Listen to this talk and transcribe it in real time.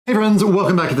friends,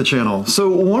 welcome back to the channel.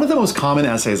 So one of the most common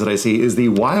essays that I see is the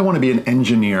why I want to be an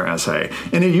engineer essay.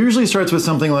 And it usually starts with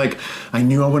something like, I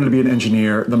knew I wanted to be an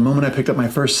engineer the moment I picked up my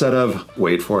first set of,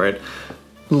 wait for it,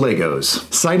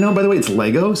 Legos. Side note, by the way, it's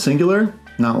Lego, singular,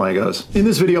 not Legos. In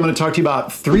this video, I'm going to talk to you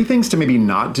about 3 things to maybe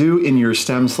not do in your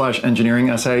STEM/engineering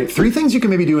essay, 3 things you can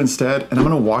maybe do instead, and I'm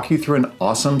going to walk you through an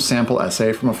awesome sample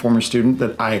essay from a former student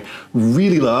that I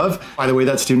really love. By the way,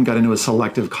 that student got into a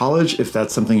selective college, if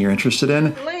that's something you're interested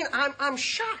in. Elaine, I'm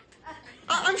shocked.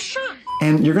 I'm shocked.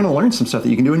 And you're going to learn some stuff that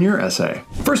you can do in your essay.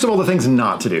 First of all, the things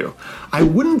not to do. I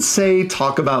wouldn't say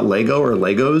talk about Lego or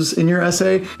Legos in your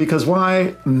essay, because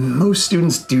why? Most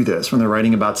students do this when they're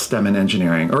writing about STEM and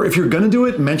engineering. Or if you're going to do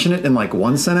it, mention it in like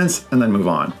 1 sentence and then move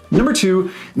on. Number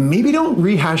 2, maybe don't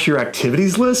rehash your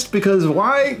activities list, because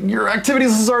why? Your activities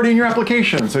list is already in your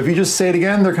application. So if you just say it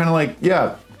again, they're kind of like,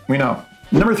 yeah, we know.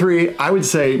 Number 3, I would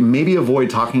say maybe avoid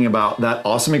talking about that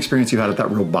awesome experience you had at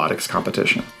that robotics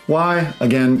competition. Why?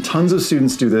 Again, tons of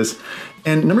students do this.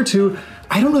 And number 2,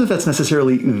 I don't know that that's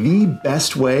necessarily the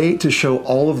best way to show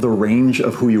all of the range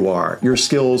of who you are, your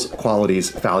skills,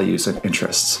 qualities, values, and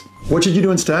interests. What should you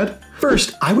do instead?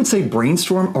 First, I would say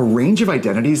brainstorm a range of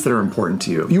identities that are important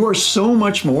to you. You are so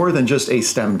much more than just a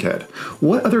STEM kid.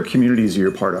 What other communities are you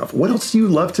a part of? What else do you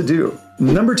love to do?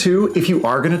 Number 2, if you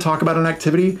are going to talk about an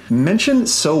activity, mention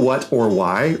so what or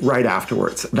why right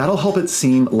afterwards. That'll help it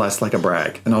seem less like a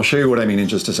brag, and I'll show you what I mean in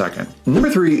just a second.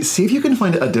 Number 3, see if you can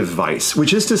find a device,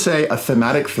 which is to say a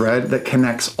thematic thread that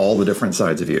connects all the different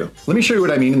sides of you. Let me show you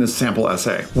what I mean in this sample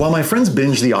essay. While my friends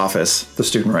binge The Office, the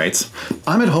student writes,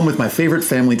 I'm at home with my favorite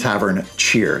family tavern,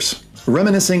 Cheers.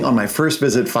 Reminiscing on my first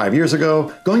visit 5 years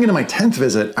ago, going into my 10th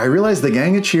visit, I realized the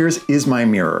gang at Cheers is my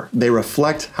mirror. They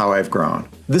reflect how I've grown.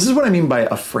 This is what I mean by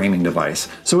a framing device.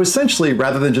 So essentially,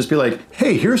 rather than just be like,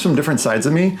 hey, here's some different sides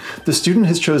of me, the student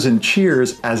has chosen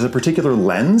Cheers as a particular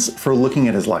lens for looking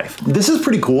at his life. This is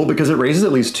pretty cool because it raises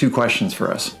at least 2 questions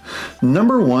for us.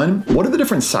 Number 1, what are the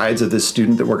different sides of this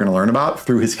student that we're going to learn about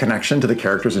through his connection to the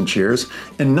characters in Cheers?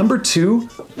 And number 2,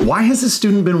 why has this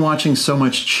student been watching so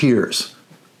much Cheers?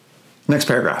 Next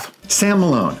paragraph. Sam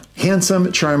Malone,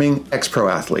 handsome, charming, ex-pro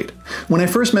athlete. When I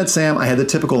first met Sam, I had the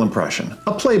typical impression,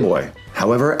 a playboy.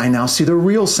 However, I now see the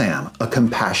real Sam, a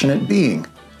compassionate being.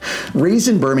 Raised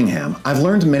in Birmingham, I've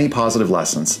learned many positive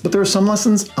lessons, but there are some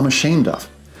lessons I'm ashamed of.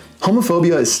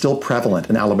 Homophobia is still prevalent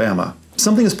in Alabama.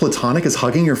 Something as platonic as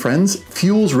hugging your friends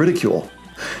fuels ridicule.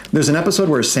 There's an episode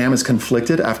where Sam is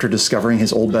conflicted after discovering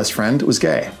his old best friend was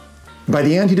gay. By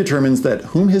the end, he determines that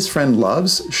whom his friend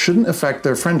loves shouldn't affect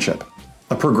their friendship.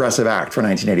 A progressive act for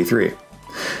 1983.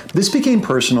 This became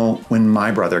personal when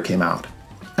my brother came out.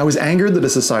 I was angered that a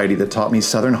society that taught me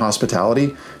Southern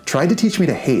hospitality tried to teach me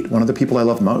to hate one of the people I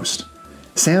love most.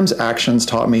 Sam's actions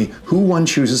taught me who one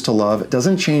chooses to love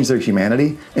doesn't change their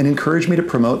humanity and encouraged me to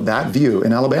promote that view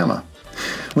in Alabama.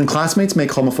 When classmates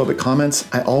make homophobic comments,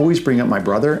 I always bring up my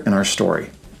brother and our story.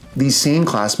 These same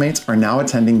classmates are now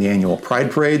attending the annual Pride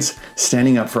parades,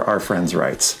 standing up for our friends'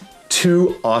 rights.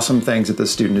 2 awesome things that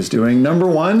this student is doing. Number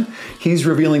 1, he's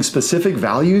revealing specific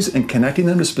values and connecting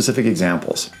them to specific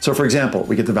examples. So for example,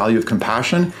 we get the value of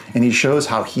compassion, and he shows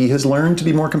how he has learned to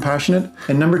be more compassionate.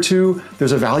 And number 2,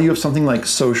 there's a value of something like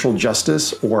social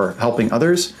justice or helping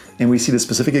others. And we see the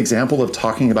specific example of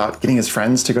talking about getting his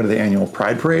friends to go to the annual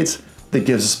Pride parades that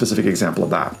gives a specific example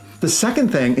of that. The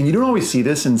second thing, and you don't always see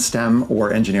this in STEM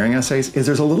or engineering essays, is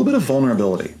there's a little bit of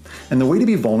vulnerability. And the way to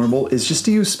be vulnerable is just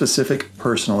to use specific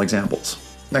personal examples.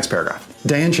 Next paragraph.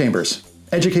 Diane Chambers,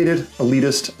 educated,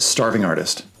 elitist, starving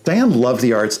artist. Diane loved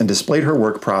the arts and displayed her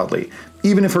work proudly,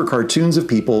 even if her cartoons of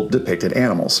people depicted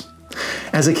animals.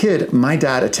 As a kid, my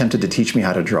dad attempted to teach me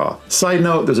how to draw. Side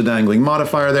note, there's a dangling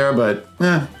modifier there, but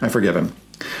I forgive him.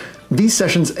 These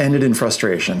sessions ended in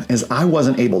frustration as I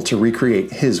wasn't able to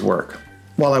recreate his work.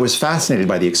 While I was fascinated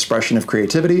by the expression of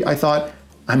creativity, I thought,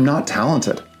 I'm not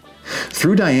talented.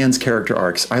 Through Diane's character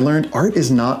arcs, I learned art is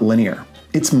not linear.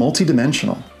 It's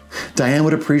multidimensional. Diane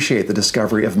would appreciate the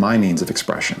discovery of my means of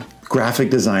expression, graphic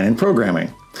design and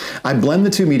programming. I blend the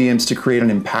 2 mediums to create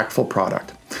an impactful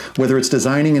product. Whether it's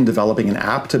designing and developing an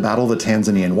app to battle the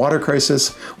Tanzanian water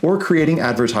crisis, or creating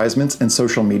advertisements and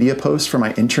social media posts for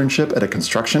my internship at a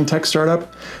construction tech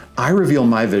startup, I reveal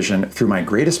my vision through my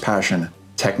greatest passion,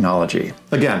 technology.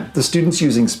 Again, the student's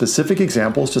using specific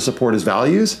examples to support his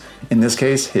values, in this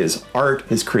case, his art,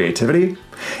 his creativity,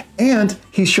 and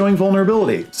he's showing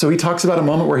vulnerability. So he talks about a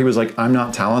moment where he was like, I'm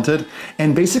not talented,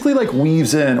 and basically like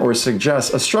weaves in or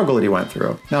suggests a struggle that he went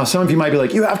through. Now, some of you might be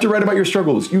like, you have to write about your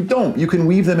struggles. You don't. You can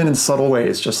weave them in subtle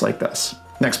ways, just like this.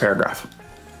 Next paragraph.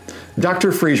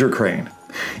 Dr. Fraser Crane,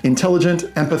 intelligent,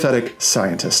 empathetic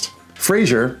scientist.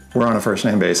 Fraser, we're on a first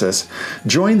name basis,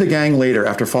 joined the gang later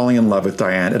after falling in love with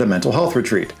Diane at a mental health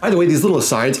retreat. By the way, these little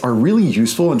asides are really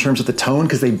useful in terms of the tone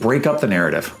because they break up the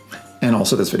narrative. And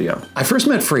also this video. I first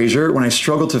met Fraser when I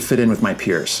struggled to fit in with my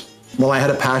peers. While I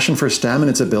had a passion for STEM and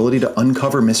its ability to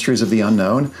uncover mysteries of the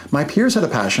unknown, my peers had a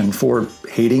passion for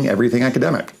hating everything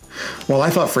academic. While I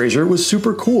thought Fraser was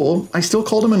super cool, I still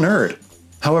called him a nerd.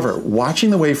 However, watching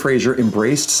the way Fraser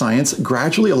embraced science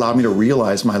gradually allowed me to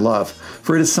realize my love,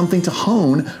 for it is something to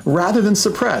hone rather than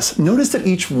suppress. Notice that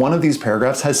each one of these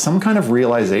paragraphs has some kind of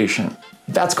realization.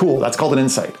 That's cool, that's called an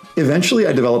insight. Eventually,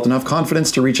 I developed enough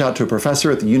confidence to reach out to a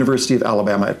professor at the University of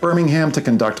Alabama at Birmingham to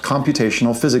conduct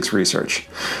computational physics research.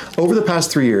 Over the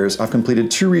past 3 years, I've completed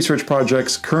 2 research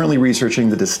projects, currently researching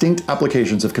the distinct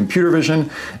applications of computer vision,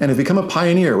 and have become a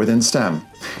pioneer within STEM.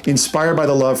 Inspired by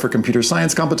the love for computer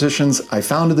science competitions, I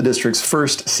founded the district's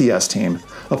first CS team.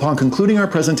 Upon concluding our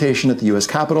presentation at the US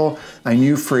Capitol, I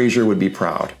knew Fraser would be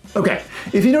proud. Okay,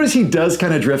 if you notice, he does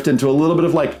kind of drift into a little bit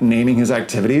of like naming his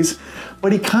activities,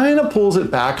 but he kind of pulls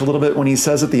it back a little bit when he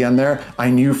says at the end there, I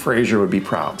knew Fraser would be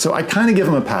proud. So I kind of give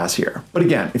him a pass here. But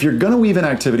again, if you're gonna weave in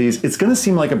activities, it's gonna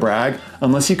seem like a brag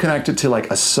unless you connect it to like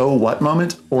a so what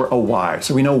moment or a why.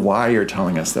 So we know why you're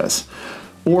telling us this.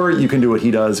 Or you can do what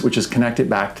he does, which is connect it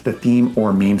back to the theme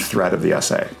or meme thread of the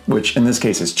essay, which in this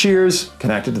case is Cheers,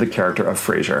 connected to the character of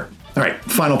Fraser. All right,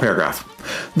 final paragraph.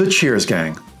 The Cheers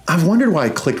gang. I've wondered why I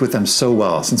clicked with them so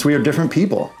well, since we are different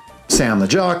people. Sam the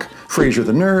jock, Fraser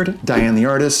the nerd, Diane the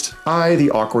artist, I the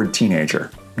awkward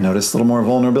teenager. Notice a little more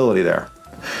vulnerability there.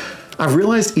 I've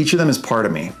realized each of them is part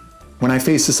of me. When I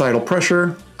face societal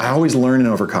pressure, I always learn and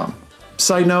overcome.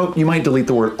 Side note, you might delete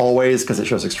the word always because it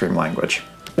shows extreme language.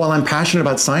 While I'm passionate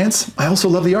about science, I also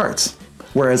love the arts.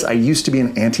 Whereas I used to be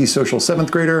an antisocial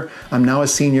 7th grader, I'm now a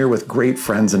senior with great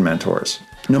friends and mentors.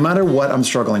 No matter what I'm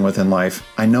struggling with in life,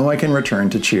 I know I can return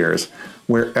to Cheers,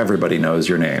 where everybody knows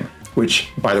your name, which,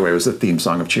 by the way, was the theme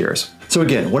song of Cheers. So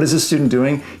again, what is this student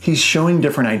doing? He's showing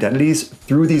different identities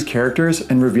through these characters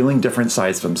and revealing different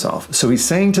sides of himself. So he's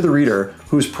saying to the reader,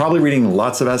 who's probably reading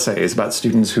lots of essays about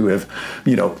students who have,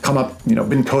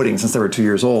 been coding since they were 2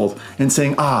 years old, and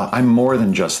saying, I'm more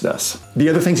than just this. The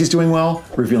other things he's doing well,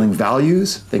 revealing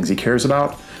values, things he cares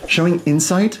about, showing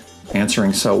insight,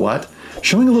 answering so what,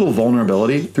 showing a little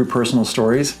vulnerability through personal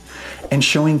stories, and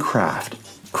showing craft.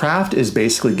 Craft is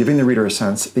basically giving the reader a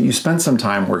sense that you spent some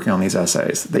time working on these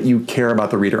essays, that you care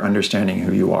about the reader understanding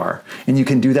who you are. And you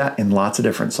can do that in lots of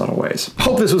different subtle ways.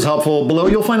 Hope this was helpful. Below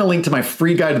you'll find a link to my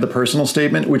free guide to the personal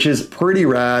statement, which is pretty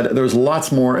rad. There's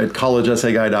lots more at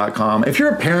collegeessayguy.com. If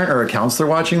you're a parent or a counselor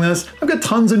watching this, I've got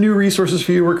tons of new resources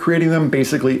for you. We're creating them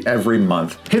basically every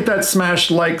month. Hit that smash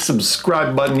like,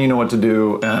 subscribe button, you know what to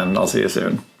do, and I'll see you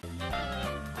soon.